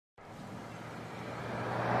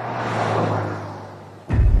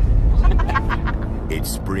It's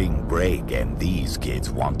spring break and these kids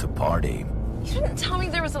want to party. You didn't tell me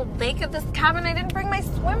there was a lake at this cabin. I didn't bring my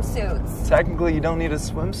swimsuits. Technically, you don't need a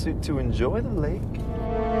swimsuit to enjoy the lake.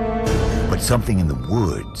 But something in the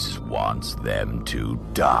woods wants them to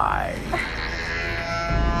die.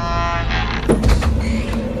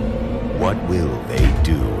 What will they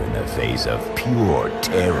do in the face of pure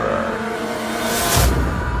terror?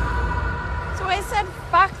 So I said,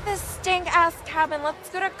 fuck this stink-ass cabin. Let's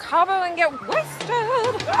go to Cabo and get wasted.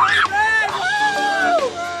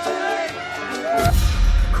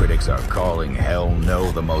 Critics are calling Hell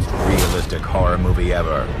No the most realistic horror movie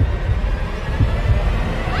ever.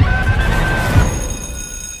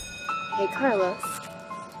 Hey, Carlos.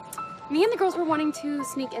 Me and the girls were wanting to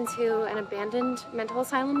sneak into an abandoned mental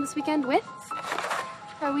asylum this weekend with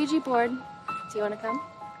our Ouija board. Do you want to come?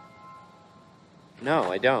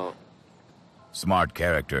 No, I don't. Smart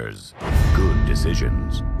characters, good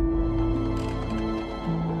decisions.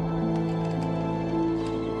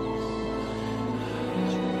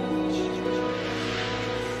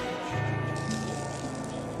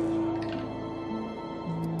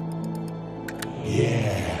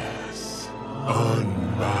 Yes,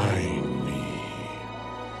 unbind me.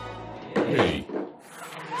 Hey,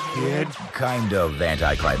 kid. Kind of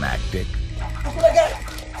anticlimactic. Look what I got!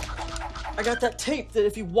 I got that tape that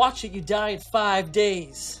if you watch it, you die in 5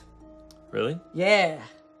 days. Really? Yeah.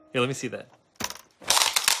 Here, let me see that.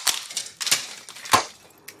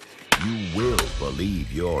 You will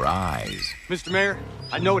believe your eyes. Mr. Mayor,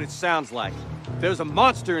 I know what it sounds like. There's a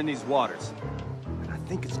monster in these waters. And I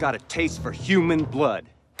think it's got a taste for human blood.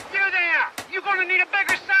 You there! You're gonna need a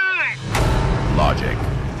bigger sign! Logic.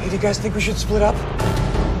 Hey, do you guys think we should split up?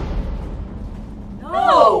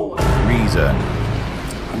 No! Reason.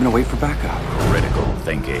 I'm gonna wait for backup. Critical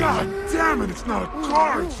thinking. God damn it, it's not a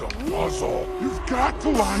car, it's a puzzle. You've got to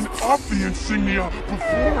line up the insignia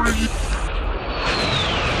before you...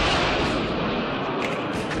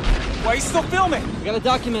 Why are you still filming? We gotta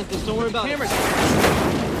document this, don't worry about it.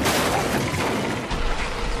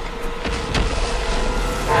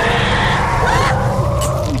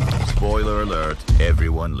 Spoiler alert,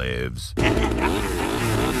 everyone lives.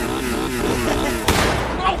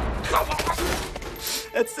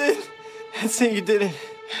 That's it. That's it, you did it.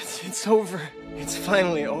 It's over. It's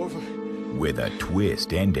finally over. With a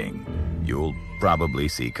twist ending you'll probably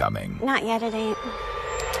see coming. Not yet, it ain't.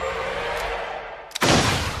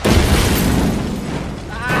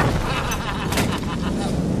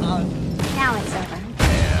 Now it's over.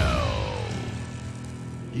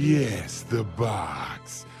 Yes, the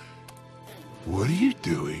box. What are you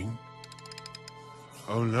doing?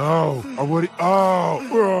 Oh no. Oh, what?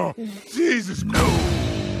 Oh, Jesus. No.